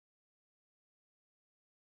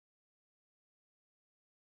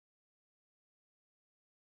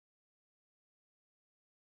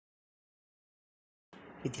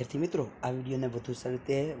વિદ્યાર્થી મિત્રો, આ વિડીયોને વધુ સારી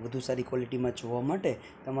રીતે વધુ સારી ક્વોલિટીમાં જોવા માટે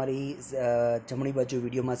તમારી જમણી બાજુ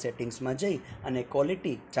વિડીયોમાં સેટિંગ્સમાં જઈ અને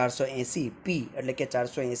ક્વોલિટી 480p એટલે કે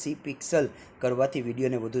 480 પિક્સલ કરવાથી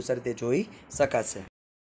વિડીયોને વધુ સારી રીતે જોઈ શકાશે.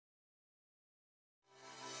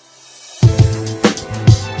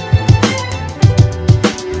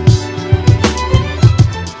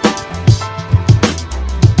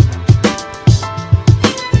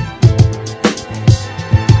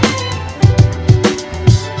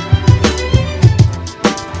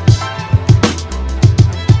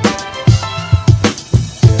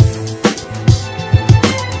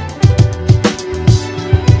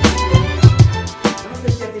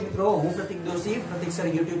 હું પ્રતિક સર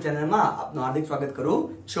YouTube ચેનલમાં આપનું હાર્દિક સ્વાગત કરું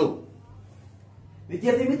છું.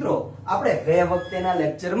 વિદ્યાર્થી મિત્રો, આપણે ગયા વખતેના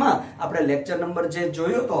લેક્ચરમાં આપણે લેક્ચર નંબર જે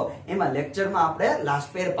જોયો તો એમાં લેક્ચરમાં આપણે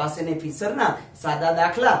લાસ્ટ પેર પાસેની ફીચરના સાદા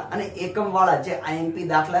દાખલા અને એકમ વાળા જે IMP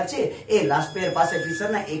દાખલા છે એ લાસ્ટ પેર પાસે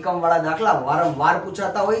ફીચરના એકમ વાળા દાખલા વારંવાર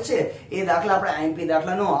પૂછાતા હોય છે. એ દાખલા આપણે IMP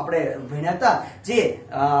દાખલાનો આપણે ભણ્યા હતા જે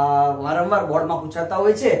વારંવાર બોર્ડમાં પૂછાતા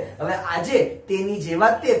હોય છે. હવે આજે તેની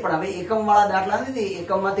જેવા જ તે પણ હવે એકમ વાળા દાખલા નથી,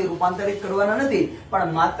 એકમમાંથી રૂપાંતરિત કરવાના નથી,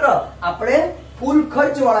 પણ માત્ર આપણે કુલ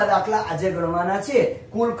ખર્ચ વાળા દાખલા આજે ગણવાના છે.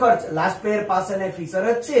 કુલ ખર્ચ લાસ્ટ પેર પાસેને ફીચર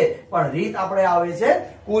જ છે પણ રીત આપણે આવે છે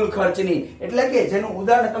કુલ ખર્ચની. એટલે કે જેનું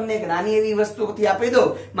ઉદાહરણ તમને એક નાની એવી વસ્તુથી આપી દઉં.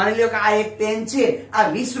 માની લ્યો કે આ એક પેન છે, આ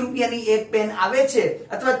 20 રૂપિયાની એક પેન આવે છે,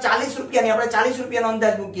 અથવા 40 રૂપિયાની, આપણે 40 રૂપિયાનો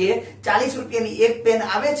અંદાજ મૂકીએ, 40 રૂપિયાની એક પેન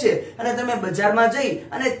આવે છે અને તમે બજારમાં જઈ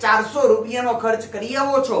અને 400 રૂપિયાનો ખર્ચ કરી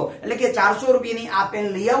આવો છો. એટલે કે 400 રૂપિયાની આ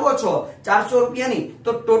પેન લઈ આવો છો, 400 રૂપિયાની,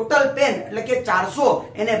 તો ટોટલ પેન એટલે કે 400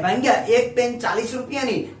 એને ભાગ્યા એક પેન 40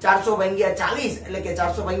 રૂપિયાની, 400 ભાગ્યા 40 એટલે કે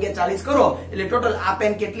 400 ભાગ્યા 40 કરો એટલે ટોટલ આ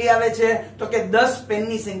પેન કેટલી આવે છે તો કે 10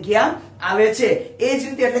 પેનની સંખ્યા આવે છે. એ જ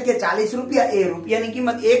રીતે એટલે કે 40 રૂપિયા એ રૂપિયાની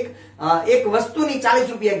કિંમત એક વસ્તુની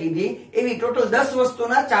 40 રૂપિયા કીધી, એવી ટોટલ 10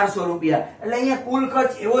 વસ્તુના 400 રૂપિયા. એટલે અહીંયા કુલ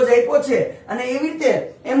ખર્ચ એવો જ આપ્યો છે. અને એવી રીતે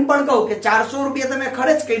એમ પણ કહું કે 400 રૂપિયા તમે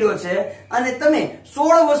ખર્ચ કર્યો છે અને તમે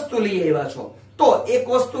 16 વસ્તુ લઈ આવ્યા છો, તો એક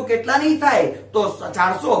વસ્તુ કેટલાની થાય તો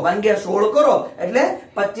 400 ભાગ્યા 16 કરો એટલે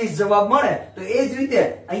 25 જવાબ મળે. તો એ જ રીતે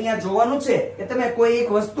અહીંયા જોવાનું છે કે તમે કોઈ એક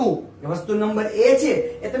વસ્તુ નંબર A છે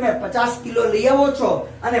એ તમે 50 કિલો લઈ આવો છો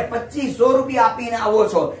અને 2500 રૂપિયા આપીને આવો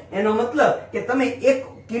છો. એનો મતલબ કે તમે 1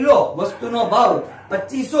 કિલો વસ્તુનો ભાવ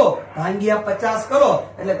 2500 ભાગ્યા 50 કરો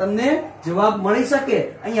એટલે તમને જવાબ મળી શકે.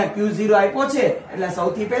 અહીંયા Q0 આપ્યો છે એટલે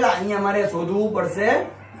સૌથી પહેલા અહીંયા મારે શોધવું પડશે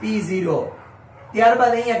P0.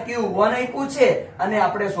 ત્યારબાદ અહીંયા Q1 આપ્યું છે અને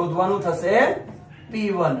આપણે શોધવાનું થશે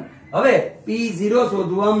P1. હવે P0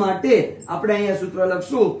 શોધવા માટે આપણે અહીંયા સૂત્ર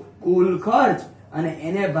લખશું કુલ ખર્ચ અને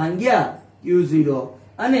એને ભાગ્યા Q0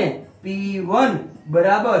 અને P1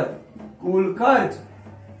 બરાબર કુલ ખર્ચ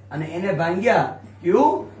અને એને ભાગ્યા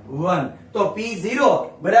Q1. તો P0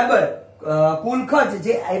 બરાબર કુલ ખર્ચ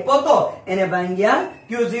જે આપ્યો તો એને ભાગ્યા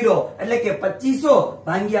Q0 એટલે કે 2500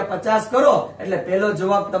 ભાગ્યા 50 કરો એટલે પહેલો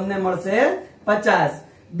જવાબ તમને મળશે 50.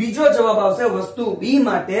 બીજો જવાબ આવશે વસ્તુ B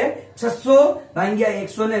માટે 600 ભાગ્યા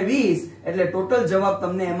 120 એટલે ટોટલ જવાબ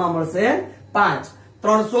તમને એમાં મળશે 5.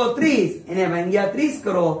 330 એને ભાગ્યા 30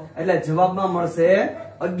 કરો એટલે જવાબમાં મળશે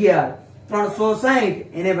 11. 360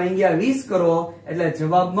 એને ભાગ્યા 20 કરો એટલે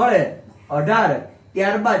જવાબ મળે 18.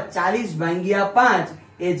 ત્યારબાદ 40 ભાગ્યા 5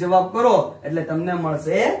 એ જવાબ કરો એટલે તમને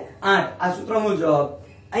મળશે 8. આ સૂત્ર મુજબ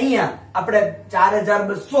અહીંયા આપણે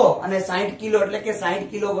 4200 અને 60 કિલો એટલે કે 60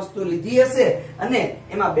 કિલો વસ્તુ લીધી હશે અને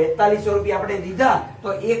એમાં 4200 રૂપિયા આપણે દીધા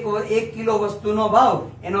તો એક કિલો વસ્તુનો ભાવ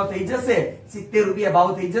એનો થઈ જશે 70 રૂપિયા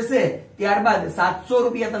ભાવ થઈ જશે. ત્યારબાદ 700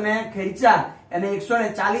 રૂપિયા તમે ખર્ચા અને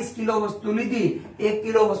 140 કિલો વસ્તુ લીધી, 1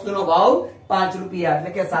 કિલો વસ્તુનો ભાવ 5 રૂપિયા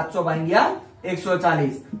એટલે કે 700 ભાગ્યા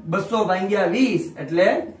 140, 200 ભાગ્યા 20 એટલે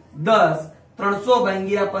 10, 300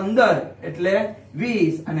 ભાગ્યા 15 એટલે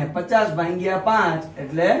 20 અને 50 ભાગ્યા 5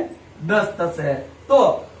 એટલે 10 થશે. તો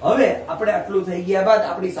હવે આપણે આટલું થઈ ગયા બાદ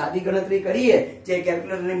આપણી સાદી ગણતરી કરીએ જે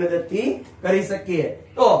કેલ્ક્યુલેટરની મદદથી કરી શકીએ.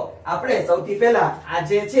 તો આપણે સૌથી પહેલા આ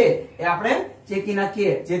જે છે એ આપણે ચેકી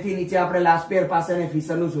નાખીએ જેથી નીચે આપણે લાસ્ટ પેર પાસેને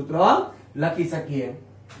ફીચરનું સૂત્ર લખી શકીએ.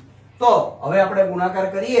 તો હવે આપણે ગુણાકાર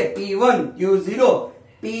કરીએ P1 Q0,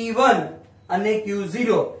 P1 અને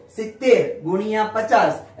Q0 70 ગુણ્યા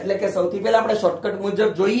 50 એટલે કે સૌથી પહેલા આપણે શોર્ટકટ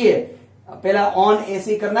મુજબ જોઈએ. પહેલા ઓન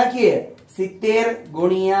 80 કરી નાખીએ. 70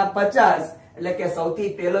 ગુણ્યા 50 એટલે કે સૌથી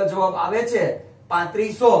પહેલો જવાબ આવે છે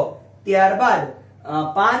 3500. ત્યારબાદ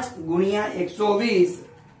 5 ગુણ્યા 120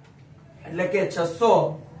 એટલે કે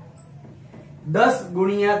 600. 10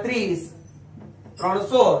 ગુણ્યા 30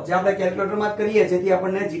 300 જે આપણે કેલ્ક્યુલેટરમાં કરીએ જેથી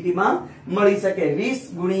આપણને GT માં મળી શકે.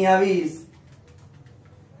 20 ગુણ્યા 20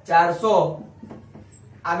 400.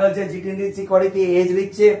 આગળ જે GT ની રીત શીખવાડી હતી એ જ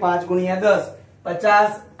રીત છે 5 ગુણ્યા 10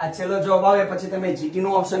 50 આ છેલ્લો જવાબ આવે પછી તમે જીટી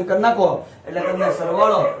નું ઓપ્શન કરી નાખો એટલે તમને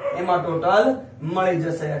સરવાળો એમાં ટોટલ મળી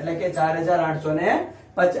જશે એટલે કે 4850.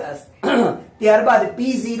 ત્યારબાદ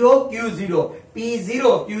P0 Q0 P0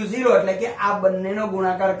 Q0 એટલે કે આ બંનેનો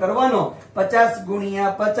ગુણાકાર કરવાનો 50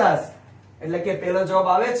 ગુણ્યા 50 એટલે કે પહેલો જવાબ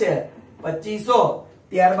આવે છે 2500.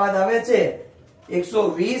 ત્યારબાદ આવે છે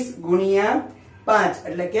 120 ગુણ્યા 5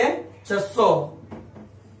 એટલે કે 600.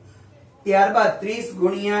 ત્યારબાદ 30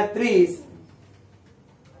 ગુણ્યા 30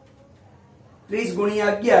 30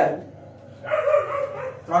 ગુણ્યા 11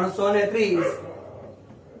 330.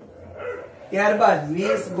 ત્યારબાદ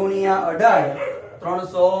 20 ગુણ્યા 18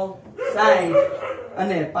 360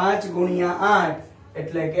 અને 5 ગુણ્યા 8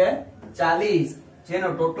 એટલે કે 40 જેનો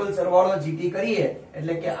ટોટલ સરવાળો જીટી કરીએ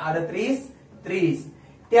એટલે કે 38 30.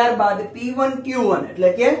 ત્યારબાદ P1 Q1 એટલે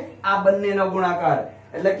કે આ બંનેનો ગુણાકાર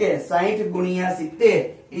એટલે કે 60 ગુણ્યા 70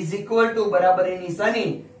 ઇઝ ઇક્વલ ટુ બરાબરી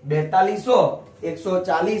નિશાની 4200.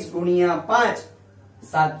 140 ગુણ્યા 5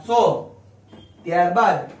 700.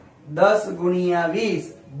 ત્યારબાદ 10 ગુણ્યા 20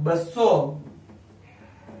 200.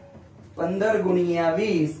 15 ગુણ્યા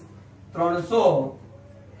 20 300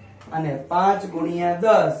 અને 5 ગુણ્યા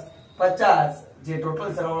 10 50 જે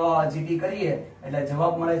ટોટલ સરવાળો જીટી કરીએ એટલે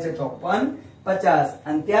જવાબ મળે છે 5450.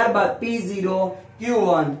 અને ત્યારબાદ P0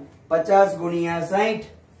 Q1 50 ગુણ્યા 60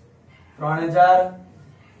 3000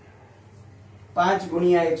 5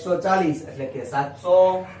 ગુણ્યા 140 એટલે કે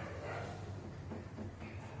 700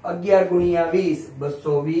 11 ગુણ્યા 20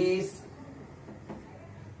 220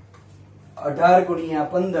 18 ગુણ્યા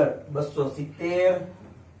 15 270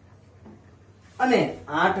 અને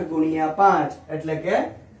 8 ગુણ્યા 5 એટલે કે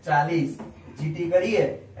 40 જીટી કરીએ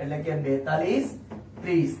એટલે કે 42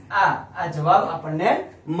 30. આ જવાબ આપણને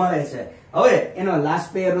મળે છે. હવે એનો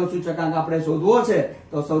લાસ્ટ પેયર નો સૂચકાંક આપણે શોધવો છે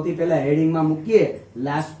તો સૌથી પહેલા હેડિંગ માં મૂકીએ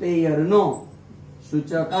લાસ્ટ પેયર નો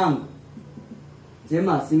સૂચકાંક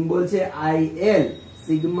જેમાં સિમ્બોલ છે IL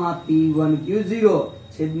સિગ્મા P1 Q0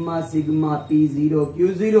 છેદમાં સિગ્મા P0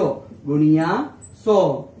 Q0 ગુણ્યા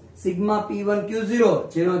 100. સિગ્મા P1 Q0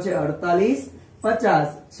 જેનો છે 48 50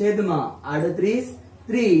 છેદમાં 38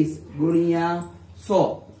 30 ગુણ્યા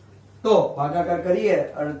 100. તો ભાગાકાર કરીએ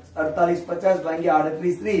 48 50 ભાગ્યા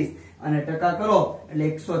 38 30 અને ટકા કરો એટલે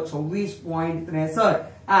 126.63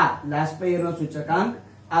 આ લાસ્ટ પેયર નો સૂચકાંક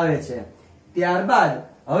આવે છે. ત્યારબાદ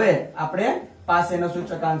હવે આપણે પાસેનો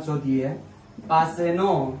સૂચકાંક શોધીએ.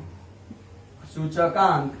 પાસેનો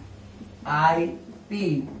સૂચકાંક IP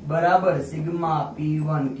બરાબર સિગ્મા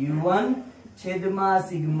P1 Q1 છેદમાં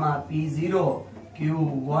સિગ્મા P0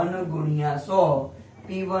 Q1 ગુણ્યા 100.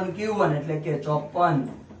 P1 Q1 એટલે કે 54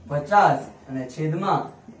 50 અને છેદમાં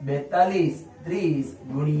 42 30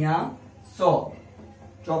 ગુણ્યા 100.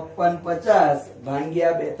 54 50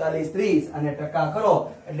 ભાગ્યા 42 30 અને ટકા કરો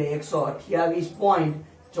એટલે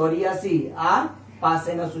 128.84 આ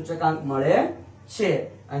પાસેનો સૂચકાંક મળે છે.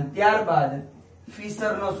 અને ત્યારબાદ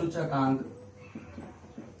ફિશરનો સૂચકાંક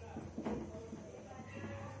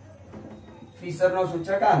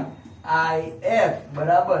IF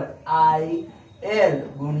બરાબર IL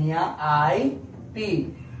ગુણ્યા IP.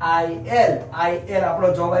 IL આપણો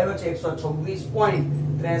જવાબ આવ્યો છે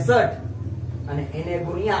 126.63 અને એને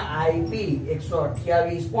ગુણ્યા IP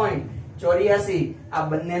 128.84. આ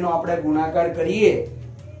બંનેનો આપણે ગુણાકાર કરીએ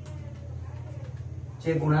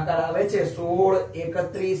જે ગુણાકાર આવે છે 16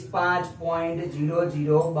 31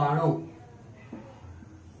 5.0092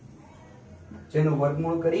 જેનું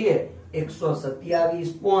વર્ગમૂળ કરીએ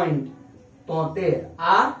 127.73.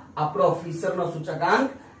 આ આપણો ફિશરનો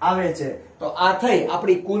સૂચકાંક આવે છે. તો આ થઈ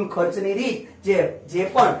આપણી કુલ ખર્ચની રીત જે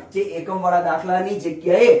એકમ વાળા દાખલાની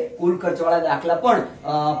જગ્યાએ કુલ ખર્ચ વાળા દાખલા પણ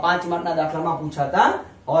 5 માર્કના દાખલામાં પૂછાતા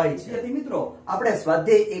હોય છે. મિત્રો આપણે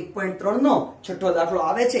સ્વાધ્યાય 1.3 નો છઠ્ઠો દાખલો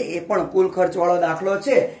આવે છે એ પણ કુલ ખર્ચ વાળો દાખલો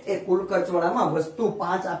છે. એ કુલ ખર્ચ વાળામાં વસ્તુ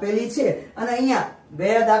 5 આપેલી છે અને અહીંયા બે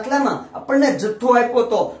દાખલામાં આપણને જથ્થો આપ્યો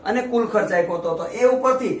તો અને કુલ ખર્ચ આપ્યો તો એ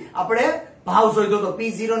ઉપરથી આપણે ભાવ શોધ્યો તો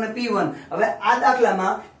P0 અને P1. હવે આ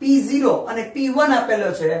દાખલામાં P0 અને P1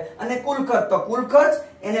 આપેલો છે અને કુલ ખર્ચ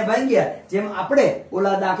એને ભાગ્યા જેમ આપણે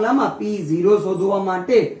ઓલા દાખલામાં P0 શોધવા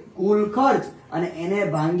માટે કુલ ખર્ચ અને એને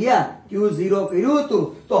ભાગ્યા Q0 કર્યું હતું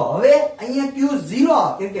તો હવે અહીંયા Q0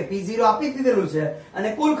 કેમ કે P0 આપી દીધેલું છે અને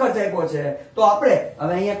કુલ ખર્ચ આપ્યો છે તો આપણે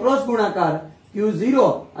હવે અહીંયા ક્રોસ ગુણાકાર Q0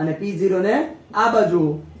 અને P0 ને આ બાજુ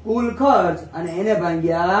કુલ ખર્ચ અને એને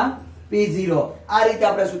ભાગ્યા P0 આ રીતે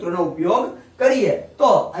આપણે સૂત્રનો ઉપયોગ કરીએ. તો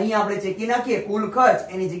અહીંયા આપણે ચેકી નાખીએ કુલ ખર્ચ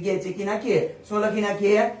એની જગ્યાએ ચેકી નાખીએ શું લખી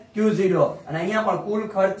નાખીએ Q0 અને અહીંયા પણ કુલ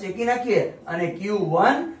ખર્ચ ચેકી નાખીએ અને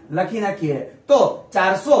Q1 લખી નાખીએ. તો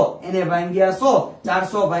 400 એને ભાગ્યા 100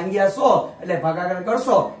 400 ભાગ્યા 100 એટલે ભાગાકાર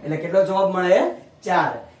કરશો એટલે કેટલો જવાબ મળે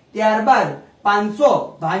 4. ત્યારબાદ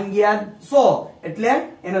 500 ભાગ્યા 100 એટલે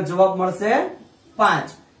એનો જવાબ મળશે 5.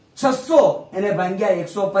 600 એને ભાગ્યા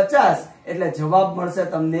 150 એટલે જવાબ મળશે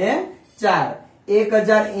તમને 4.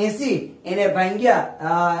 1080 એને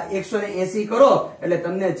ભાગ્યા 180 કરો એટલે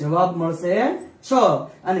તમને જવાબ મળશે 6.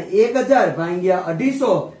 અને 1000 ભાગ્યા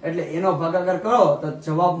 250 એટલે એનો ભાગાકાર કરો તો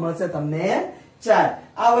જવાબ મળશે તમને 4.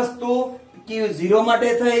 આ વસ્તુ Q0 માટે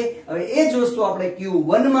થઈ. હવે એ જ વસ્તુ આપણે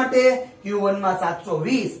Q1 માટે, Q1 માં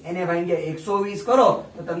 720 એને ભાગ્યા 120 કરો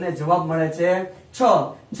તો તમને જવાબ મળે છે 6.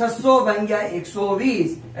 600 ભાગ્યા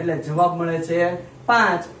 120 એટલે જવાબ મળે છે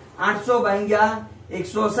 5. 800 ભાગ્યા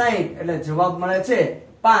 160 એટલે જવાબ મળે છે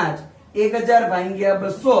 5. 1000 ભાગ્યા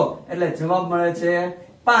 200 એટલે જવાબ મળે છે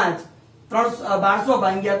 5. 1200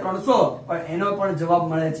 ભાગ્યા 300 પણ એનો પણ જવાબ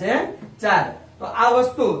મળે છે 4. તો આ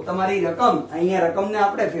વસ્તુ તમારી રકમ, અહીંયા રકમને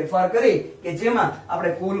આપણે ફેરફાર કરી કે જેમાં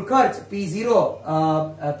આપણે કુલ ખર્ચ P0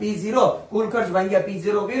 કુલ ખર્ચ ભાગ્યા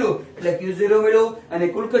P0 કર્યું એટલે Q0 મળ્યું, અને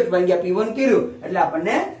કુલ ખર્ચ ભાગ્યા P1 કર્યું એટલે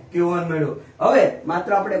આપણને Q1 મળ્યું. હવે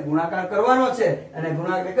માત્ર આપણે ગુણાકાર કરવાનો છે અને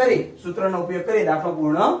ગુણાકાર કરી સૂત્રનો ઉપયોગ કરી દાખલો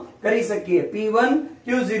પૂર્ણ કરી શકીએ. P1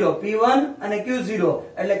 Q0, P1 અને Q0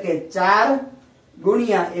 એટલે કે 4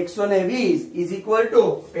 ગુણ્યા 120 ઇઝ ઇક્વલ ટુ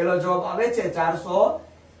પેલો જવાબ આવે છે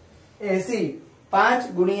 480. 5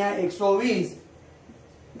 ગુણ્યા 120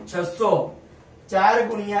 600. 4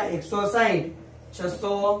 ગુણ્યા 160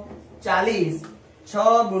 640.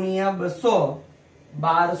 6 ગુણ્યા 200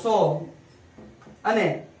 1200 અને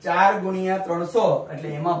 4 ગુણ્યા 300 એટલે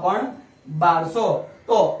એમાં પણ 1200.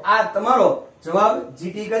 તો આ તમારો જવાબ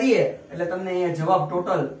જીટી કરીએ એટલે તમને અહીંયા જવાબ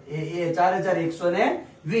ટોટલ એ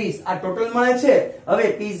 4120 આ ટોટલ મળે છે. હવે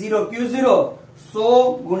P0 Q0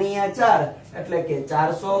 100 ગુણ્યા 4 એટલે કે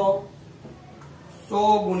 400.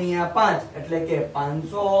 100 ગુણ્યા 5 એટલે કે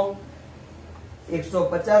 500.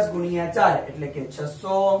 150 ગુણ્યા 4 એટલે કે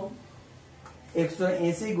 600.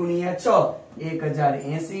 180 ગુણ્યા 6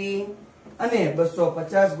 1080 અને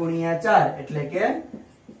 250 ગુણ્યા 4 એટલે કે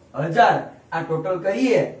 1000. આ ટોટલ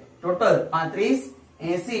કરીએ, ટોટલ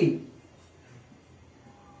 3580.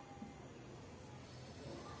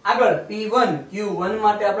 આગળ P1 Q1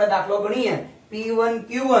 માટે આપણે દાખલો ગણીએ. P1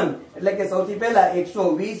 Q1 એટલે કે સૌથી પહેલા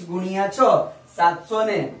 120 ગુણ્યા 6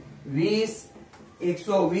 720.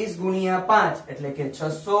 120 ગુણ્યા 5 એટલે કે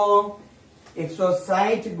 600.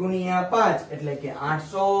 160 ગુણ્યા 5 એટલે કે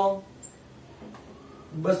 800.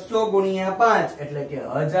 200 ગુણ્યા 5 એટલે કે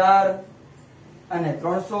 1000 અને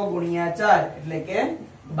 300 ગુણ્યા 4 એટલે કે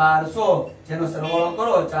 1200 જેનો સરવાળો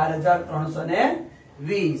કરો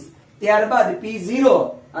 4320. ત્યારબાદ P0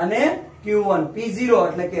 અને Q1. P0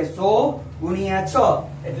 એટલે કે 100 ગુણ્યા 6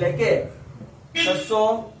 એટલે કે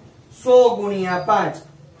 600. 100 ગુણ્યા 5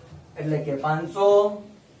 એટલે કે 500.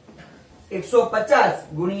 150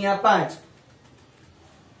 ગુણ્યા 5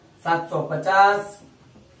 750.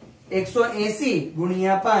 180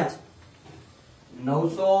 ગુણ્યા 5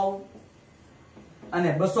 900 અને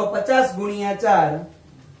 250 ગુણ્યા 4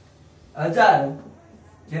 1000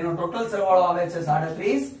 જેનો ટોટલ સરવાળો આવે છે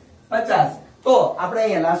 3750. તો આપણે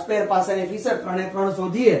અહીંયા લાસ્ટ પેયર પાસેની ફીસર 3 એ 3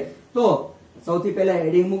 શોધીએ તો સૌથી પહેલા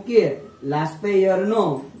હેડિંગ મૂકીએ. લાસ્ટ પેયર નો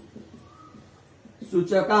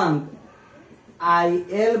સૂચકાંક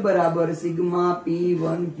IL બરાબર સિગ્મા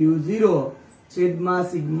P1 Q0 છેદમાં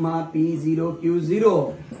સિગ્મા P0 Q0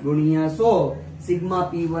 ગુણ્યા 100. સિગ્મા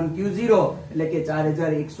P1 Q0 એટલે કે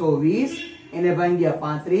 4120 એને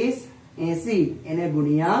ભાગ્યા 3580 એને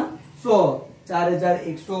ગુણ્યા 100.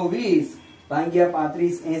 4120 ભાગ્યા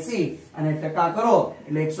 3580 અને ટકા કરો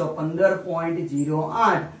એટલે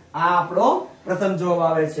 115.08. આ આપણો પ્રથમ જવાબ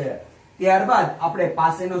આવે છે. ત્યારબાદ આપણે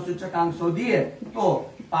પાસેનો સૂચકાંક શોધીએ તો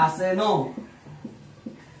પાસેનો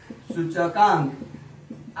સૂચકાંક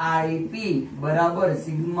IP બરાબર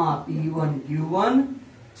સિગ્મા P1 Q1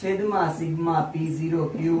 છેદમાં સિગ્મા P0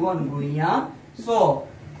 Q1 ગુણ્યા 100.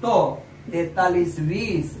 તો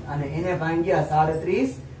 4320 અને એને ભાગ્યા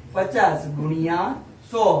 3750 ગુણ્યા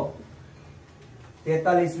 100.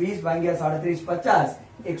 4320 ભાગ્યા 3750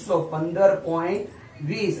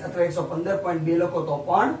 115.20 અથવા 115.2 લખો તો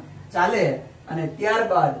પણ ચાલે. અને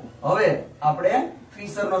ત્યારબાદ હવે આપણે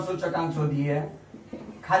ફીસરનો સૂચકાંક શોધીએ.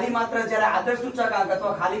 ખાલી માત્ર જ્યારે આદર્શ સૂચકાંક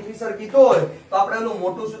અથવા ખાલી ફીસર કીધો હોય તો આપણે એનું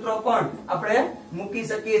મોટું સૂત્ર પણ આપણે મૂકી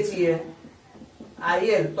શકીએ છીએ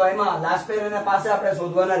IL. તો એમાં લાસ્ટ પેયર પાસે આપણે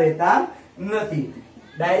શોધવાના રહેતા નથી,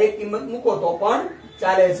 ડાયરેક્ટ કિંમત મૂકો તો પણ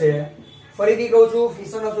ચાલે છે. ફરીથી કહું છું,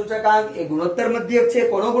 ફીસરનો સૂચકાંક એ ગુણોત્તર મધ્યક છે.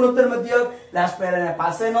 કોનો ગુણોત્તર મધ્યક? લાસ્ટ પેયર અને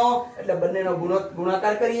પાસેનો. એટલે બંનેનો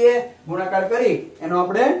ગુણાકાર કરીએ. ગુણાકાર કરી એનો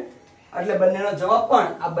આપણે એટલે બંનેનો જવાબ પણ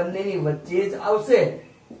આ બંનેની વચ્ચે જ આવશે.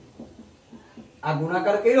 આ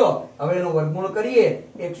ગુણાકાર કર્યો, હવે એનો વર્ગમૂળ કરીએ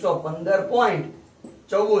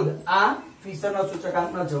 115.14. આ ફિશરનો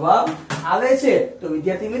સૂચકાંકનો જવાબ આવે છે. તો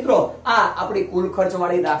વિદ્યાર્થી મિત્રો આ આપણી કુલ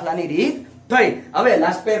ખર્ચવાળી દાખલાની રીત થઈ. હવે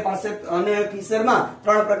લાસ્ટ પેર પાસે અને ફિશરમાં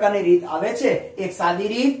 3 પ્રકારની રીત આવે છે. એક સાદી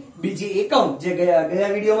રીત, બીજી એકમ જે ગયા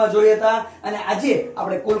વિડીયોમાં જોયા હતા, અને આજે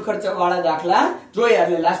આપણે કુલ ખર્ચ વાળા દાખલા જોયા.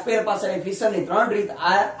 એટલે લાસ્ટ પેર પાસે અને ફિશરની 3 રીત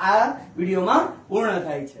આ વિડીયોમાં પૂર્ણ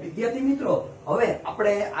થાય છે. વિદ્યાર્થી મિત્રો હવે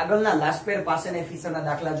આપણે આગળના લાસ્ટ પેર પાસે અને ફિશરના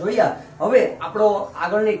દાખલા જોયા. હવે આપણો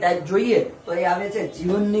આગળની ટાઈપ જોઈએ તો એ આવે છે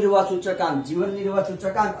જીવન નિર્વાહ સૂચકાંક. જીવન નિર્વાહ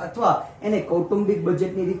સૂચકાંક અથવા એને કૌટુંબિક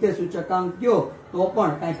બજેટની રીતે સૂચકાંક કયો તો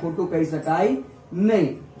પણ કઈ ખોટું કહી શકાય નહીં.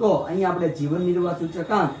 તો અહીંયા આપણે જીવન નિર્વાહ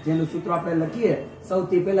સૂચકાંક જેનું સૂત્ર આપણે લખીએ.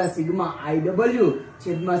 સૌથી પહેલા સિગ્મા IW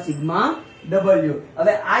છેદમાં સિગ્મા W.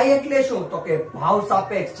 હવે I એટલે શું તો કે ભાવ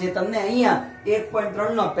સાપેક્ષ. જે તમને અહીંયા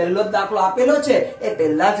 1.3 નો પહેલો જ દાખલો આપેલો છે એ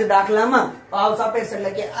પહેલા જ દાખલામાં ભાવ સાપેક્ષ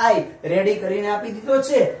એટલે કે I રેડી કરીને આપી દીધો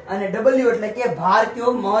છે, અને W એટલે કે ભાર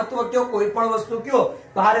કયો, મહત્વ કયો, કોઈ પણ વસ્તુ કયો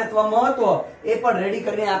ભાર અથવા મહત્વ એ પણ રેડી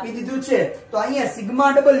કરીને આપી દીધું છે. તો અહીંયા સિગ્મા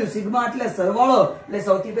W, સિગ્મા એટલે સરવાળો, એટલે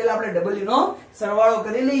સૌથી પહેલા આપણે W નો સરવાળો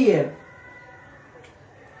કરી લઈએ.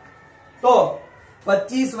 તો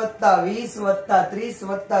 25 + 20 + 30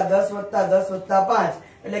 + 10 + 10 + 5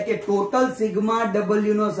 એટલે કે ટોટલ સિગ્મા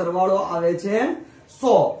W નો સરવાળો આવે છે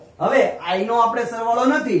 100. હવે I નો આપણે સરવાળો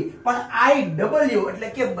નથી, પણ IW એટલે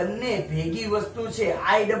કે બંને ભેગી વસ્તુ છે.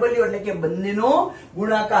 IW એટલે કે બંનેનો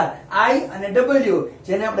ગુણાકાર I અને W,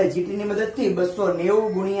 જેને આપણે GT ની મદદથી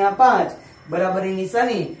 290 × 5 બરાબરની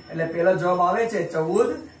નિશાની, એટલે પહેલો જવાબ આવે છે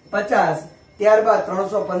 1450. ત્યારબાદ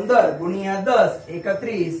 315 × 10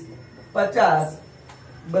 31 50,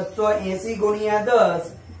 280 × 10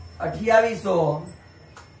 2800,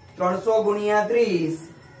 300 × 30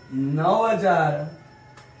 9000,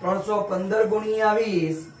 315 ×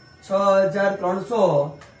 20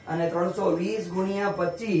 6300, અને 320 ×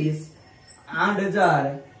 25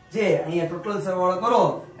 8000. જે અહીંયા ટોટલ સરવાળો કરો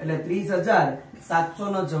એટલે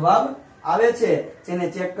 30700 નો જવાબ આવે છે. જેને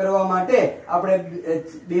ચેક કરવા માટે આપણે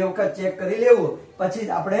બે વખત ચેક કરી લેવું, પછી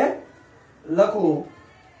જ આપણે લખવું.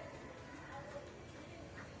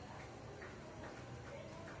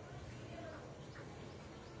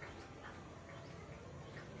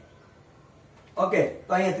 ઓકે,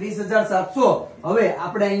 તો અહીંયા 30700. હવે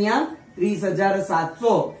આપણે અહીંયા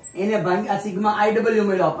 30700 એને ભાગ્યા સિગ્મા IW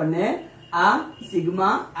મળ્યો આપણને. આ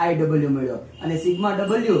સિગ્મા IW મળ્યો, અને સિગ્મા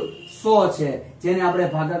W 100 છે, જેને આપણે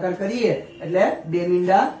ભાગાકાર કરીએ એટલે 2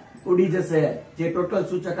 મીંડા ઉડી જશે. જે ટોટલ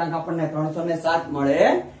સૂચકાંક આપણને 307 મળે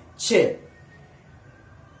છે.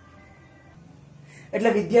 એટલે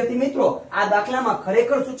વિદ્યાર્થી મિત્રો આ દાખલામાં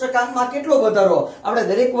ખરેખર સૂચકાંકમાં કેટલો વધારો, આપણે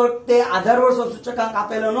દરેક વખતે આધાર વર્ષનો સૂચકાંક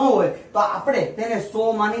આપેલો ન હોય તો આપણે તેને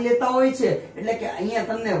 100 માની લેતા હોય છે. એટલે કે અહીંયા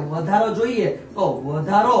તમને વધારો જોઈએ તો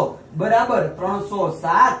વધારો બરાબર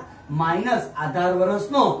 307 માઇનસ આધાર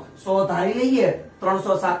વર્ષનો 100 ધારી લઈએ.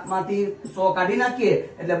 307 માંથી 100 કાઢી નાખીએ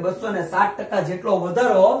એટલે 260% જેટલો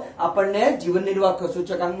વધારો આપણને જીવન નિર્વાહ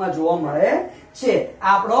સૂચકાંકમાં જોવા મળે છે. આ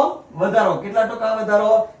આપણો વધારો. કેટલા ટકા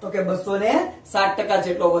વધારો તો કે 260%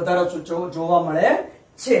 જેટલો વધારો જોવા મળે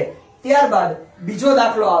છે. ત્યારબાદ બીજો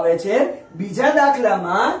દાખલો આવે છે. બીજા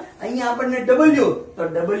દાખલામાં અહીંયા આપણને W, તો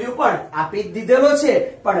W પણ આપી જ દીધેલો છે,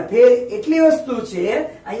 પણ ફેર એટલી વસ્તુ છે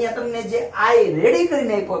અહીંયા તમને જે I રેડી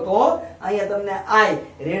કરીને આપ્યો તો અહીંયા તમને I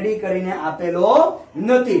રેડી કરીને આપેલો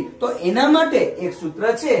નથી. તો એના માટે એક સૂત્ર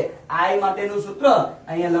છે. I માટેનું સૂત્ર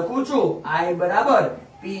અહીંયા લખું છું. I બરાબર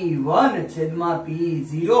P1 છેદમાં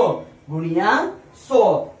P0 ગુણ્યા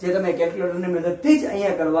 100, જે તમે કેલ્ક્યુલેટરની મદદથી જ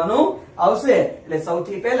અહીંયા કરવાનું આવશે. એટલે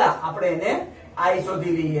સૌથી પહેલા આપણે એને I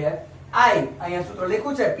શોધી લઈએ. I અહીંયા સૂત્ર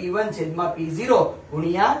લખ્યું છે P1 છેદમાં P0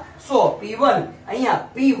 ગુણ્યા 100. P1 અહીંયા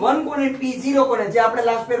P1 કોને P0 કોને, જે આપણે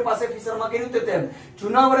લાસ્ટ પેર પાસે ફિશરમાં કર્યું હતું તેમ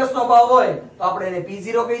જૂના વર્ષનો ભાવ હોય તો આપણે એને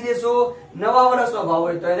P0 કહી દેશું, નવા વર્ષનો ભાવ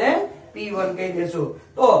હોય તો એને P1 કહી દેશું.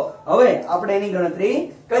 તો હવે આપણે એની ગણતરી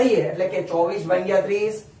કરીએ. એટલે કે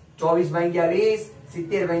 24/30, 24/20,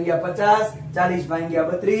 70/50,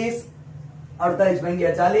 40/32,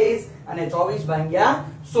 48/40 અને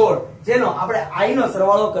 24/16, જેનો આપણે I નો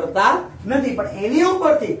સરવાળો કરતા નથી, પણ એની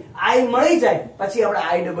ઉપરથી I મળી જાય પછી આપણે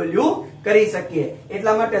IW કરી શકીએ.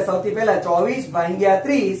 એટલા માટે સૌથી પહેલા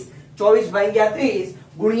 24/30, 24/30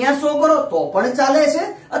 ગુણ્યા 100 કરો તો પણ ચાલે છે,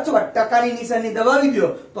 અથવા ટકાની નિશાની દબાવી દો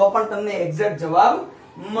તો પણ તમને એક્ઝેક્ટ જવાબ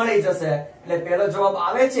મળી જશે. એટલે પહેલો જવાબ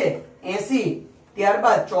આવે છે 80.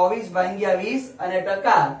 ત્યારબાદ 24/20 અને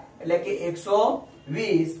ટકા એટલે કે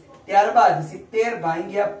 120. ત્યારબાદ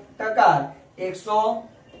 70/ટકા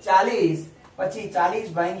 140, પછી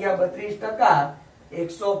 40/32 ટકા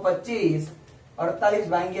 125,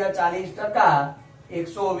 48/40 ટકા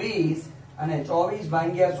 120 અને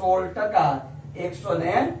 24/16 ટકા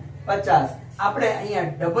 150. આપણે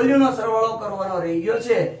અહીંયા w નો સરવાળો કરવાનો રહી ગયો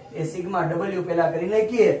છે એ સિગ્મા w પહેલા કરી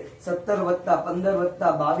નાખીએ 17 + 15 +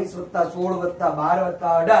 22 + 16 + 12 +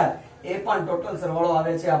 18 એ પણ ટોટલ સરવાળો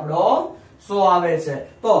આવે છે આપણો 100 આવે છે।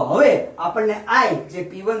 તો હવે આપણને i જે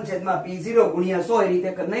p1 છેદમાં p0 ગુણ્યા 100 એ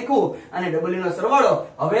રીતે કરી નાખ્યું અને w નો સરવાળો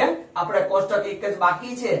હવે આપણે કોષ્ટક એક જ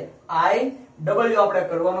બાકી છે i w આપણે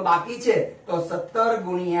કરવાનો બાકી છે તો 17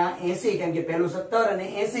 ગુણ્યા 80 કેમ કે પહેલું 17 અને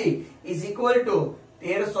 80 =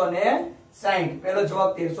 1360 પહેલો જવાબ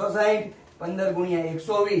 1360 15 ગુણ્યા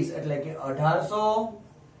 120 એટલે કે 1800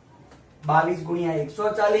 22 ગુણ્યા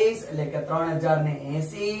 140 એટલે કે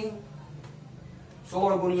 3080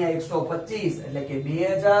 16 ગુણ્યા 125 એટલે કે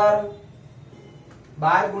 2000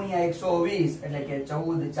 12 ગુણ્યા 120 એટલે કે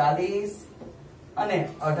 1440 અને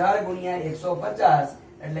 18 ગુણ્યા 150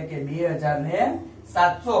 એટલે કે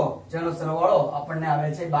 2700 જેનો સરવાળો આપણને આવે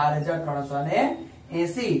છે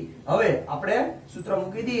 12380। હવે આપણે સૂત્ર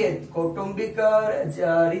મૂકી દઈએ કૌટુંબિક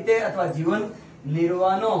રીતે અથવા જીવન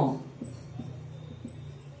નિર્વાહનો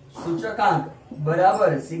સૂચકાંક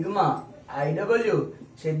બરાબર સિગ્મા iw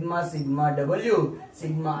છેદમાં સિગ્મા w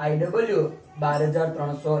સિગ્મા iw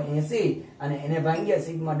 12380 અને એને ભાગ્યા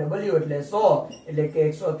સિગ્મા w એટલે 100 એટલે કે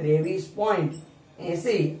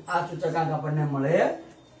 123.80 આ સૂચકાંક આપણને મળે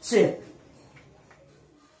છે।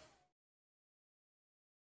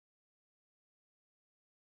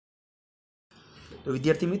 તો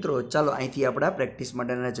વિદ્યાર્થી મિત્રો ચાલો અહીંથી આપણા પ્રેક્ટિસ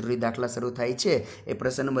માટેના જરૂરી દાખલા શરૂ થાય છે। એ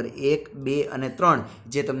પ્રશ્ન નંબર 1, 2 અને 3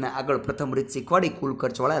 જે તમને આગળ પ્રથમ રીત શીખવાડી કુલ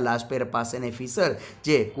ખર્ચવાળા લાસ્ટ પેર પાસે અને ફીસર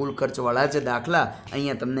જે કુલ ખર્ચવાળા જ દાખલા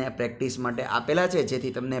અહીંયા તમને પ્રેક્ટિસ માટે આપેલા છે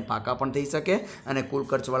જેથી તમને પાકા પણ થઈ શકે અને કુલ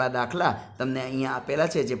ખર્ચવાળા દાખલા તમને અહીંયા આપેલા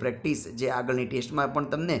છે જે પ્રેક્ટિસ જે આગળની ટેસ્ટમાં પણ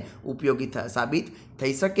તમને ઉપયોગી સાબિત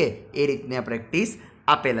થઈ શકે એ રીતના પ્રેક્ટિસ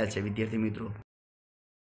આપેલા છે વિદ્યાર્થી મિત્રો।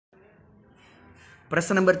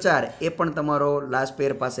 પ્રશ્ન નંબર 4 એ પણ તમારો લાસ્ટ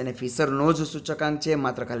પેર પાસે ને ફીસરનો જ સૂચકાંક છે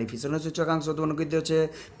માત્ર ખાલી ફીસરનો સૂચકાંક શોધવાનો કીધો છે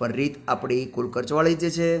પણ રીત આપણી કુલ ખર્ચવાળી જે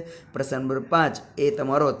છે। પ્રશ્ન નંબર 5 એ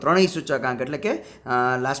તમારો ત્રણેય સૂચકાંક એટલે કે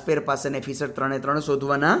લાસ્ટ પેર પાસે ને ફીસર 3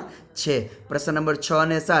 શોધવાના છે। પ્રશ્ન નંબર 6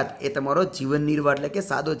 અને 7 એ તમારો જીવન નિર્વાહ એટલે કે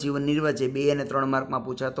સાદો જીવન નિર્વાહ જે 2 અને 3 માર્કમાં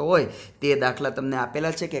પૂછાતો હોય તે દાખલા તમને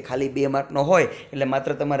આપેલા છે કે ખાલી 2 માર્કનો હોય એટલે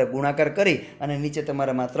માત્ર તમારે ગુણાકાર કરી અને નીચે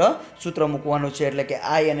તમારે માત્ર સૂત્ર મૂકવાનું છે એટલે કે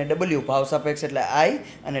i અને w ભાવ સાપેક્ષ એટલે i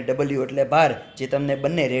અને w એટલે ભાર જે તમને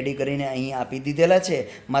બંને રેડી કરીને અહીં આપી દીધેલા છે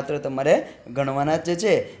માત્ર તમારે ગણવાના જ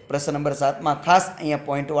છે। પ્રશ્ન નંબર 7 માં ખાસ અહીંયા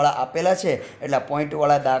પોઈન્ટ વાળા આપેલા છે એટલે પોઈન્ટ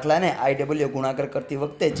વાળા દાખલાને iw ગુણાકાર કરતી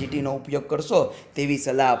વખતે GT નો ઉપયોગ કરશો તેવી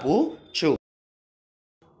સલાહ આપું છું।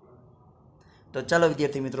 તો ચાલો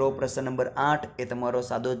વિદ્યાર્થી મિત્રો પ્રશ્ન નંબર 8 એ તમારો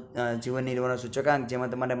સાદો જીવન નિર્વાહનો સૂચકાંક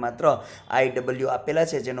જેમાં તમારે માત્ર iw આપેલા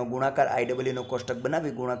છે જેનો ગુણાકાર iw નો કોષ્ટક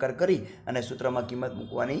બનાવી ગુણાકાર કરી અને સૂત્રમાં કિંમત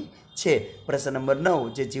મૂકવાની છે। પ્રશ્ન નંબર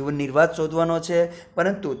 9 જે જીવન નિર્વાહ શોધવાનો છે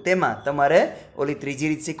પરંતુ તેમાં તમારે ઓલી ત્રીજી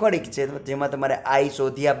રીત શીખવાડી જેમાં તમારે i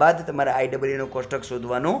શોધ્યા બાદ તમારે iw નો કોષ્ટક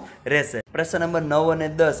શોધવાનું રહેશે। પ્રશ્ન નંબર 9 અને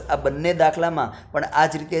 10 આ બંને દાખલામાં પણ આ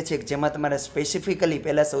જ રીતે છે જેમાં તમારે સ્પેસિફિકલી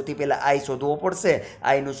પહેલા સૌથી પહેલા i શોધવો પડશે।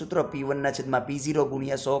 i નું સૂત્ર p1 ના છેદમાં p0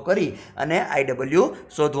 ગુણ્યા 100 કરી અને iw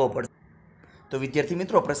શોધવો પડશે। તો વિદ્યાર્થી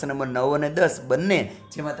મિત્રો પ્રશ્ન નંબર 9 અને 10 બંને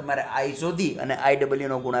જેમાં તમારે i શોધી અને iw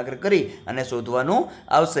નો ગુણાકાર કરી અને શોધવાનું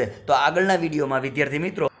આવશે। તો આગળના વિડીયોમાં વિદ્યાર્થી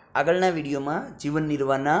મિત્રો આગળના વિડીયોમાં જીવન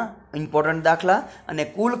નિર્વાહના ઇમ્પોર્ટન્ટ દાખલા અને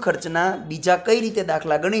કુલ ખર્ચના બીજા કઈ રીતે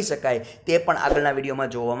દાખલા ગણી શકાય તે પણ આગળના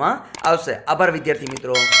વિડીયોમાં જોવામાં આવશે। આભાર વિદ્યાર્થી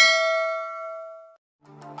મિત્રો।